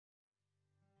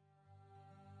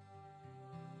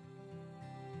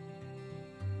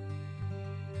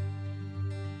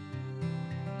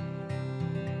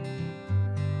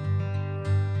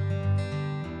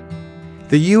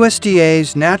The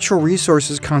USDA's Natural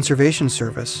Resources Conservation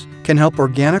Service can help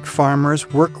organic farmers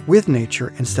work with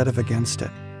nature instead of against it,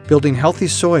 building healthy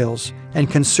soils and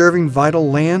conserving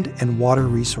vital land and water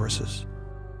resources.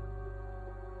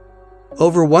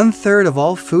 Over 1/3 of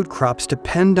all food crops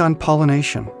depend on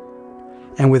pollination,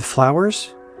 and with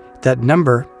flowers, that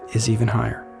number is even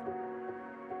higher.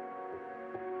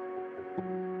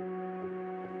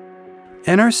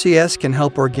 NRCS can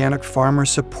help organic farmers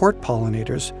support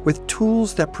pollinators with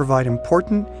tools that provide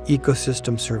important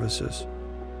ecosystem services.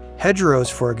 Hedgerows,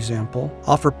 for example,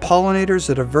 offer pollinators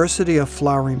a diversity of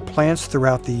flowering plants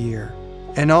throughout the year,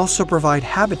 and also provide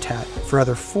habitat for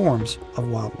other forms of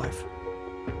wildlife.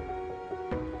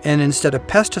 And instead of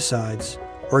pesticides,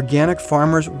 organic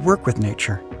farmers work with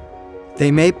nature.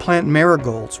 They may plant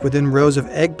marigolds within rows of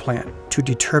eggplant to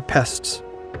deter pests,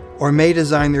 or may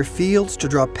design their fields to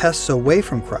draw pests away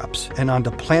from crops and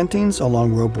onto plantings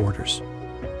along row borders.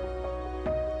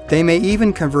 They may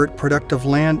even convert productive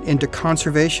land into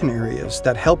conservation areas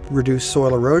that help reduce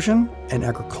soil erosion and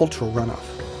agricultural runoff.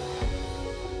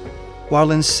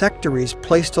 While insectaries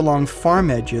placed along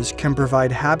farm edges can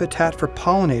provide habitat for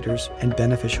pollinators and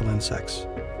beneficial insects.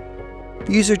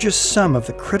 These are just some of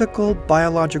the critical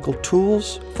biological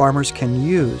tools farmers can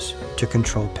use to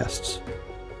control pests.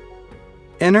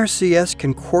 NRCS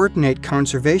can coordinate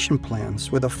conservation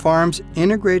plans with a farm's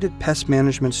integrated pest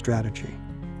management strategy.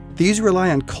 These rely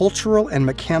on cultural and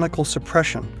mechanical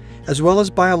suppression, as well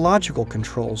as biological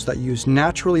controls that use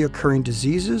naturally occurring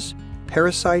diseases,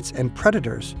 parasites, and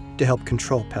predators to help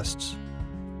control pests.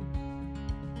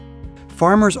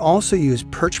 Farmers also use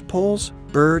perch poles,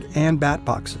 bird, and bat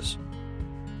boxes.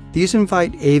 These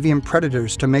invite avian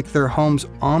predators to make their homes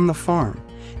on the farm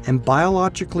and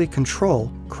biologically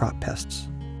control crop pests.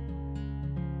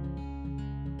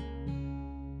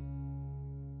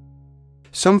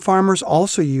 Some farmers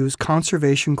also use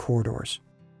conservation corridors.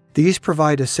 These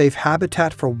provide a safe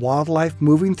habitat for wildlife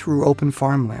moving through open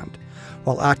farmland,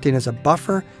 while acting as a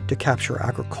buffer to capture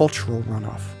agricultural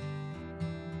runoff.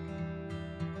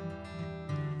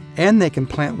 And they can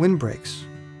plant windbreaks.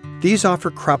 These offer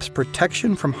crops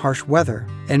protection from harsh weather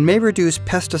and may reduce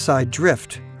pesticide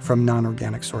drift from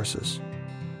non-organic sources.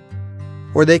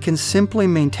 Or they can simply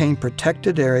maintain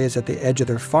protected areas at the edge of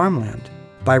their farmland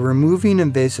by removing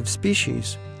invasive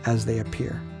species as they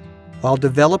appear, while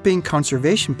developing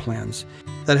conservation plans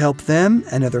that help them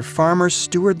and other farmers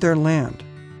steward their land,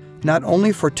 not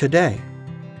only for today,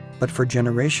 but for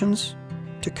generations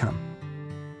to come.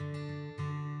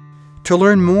 To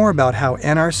learn more about how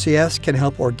NRCS can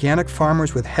help organic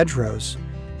farmers with hedgerows,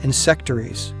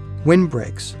 insectaries,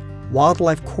 windbreaks,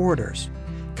 wildlife corridors,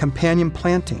 companion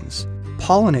plantings,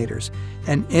 pollinators,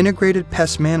 and integrated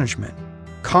pest management,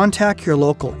 contact your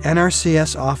local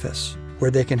NRCS office where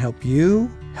they can help you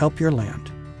help your land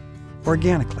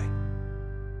organically.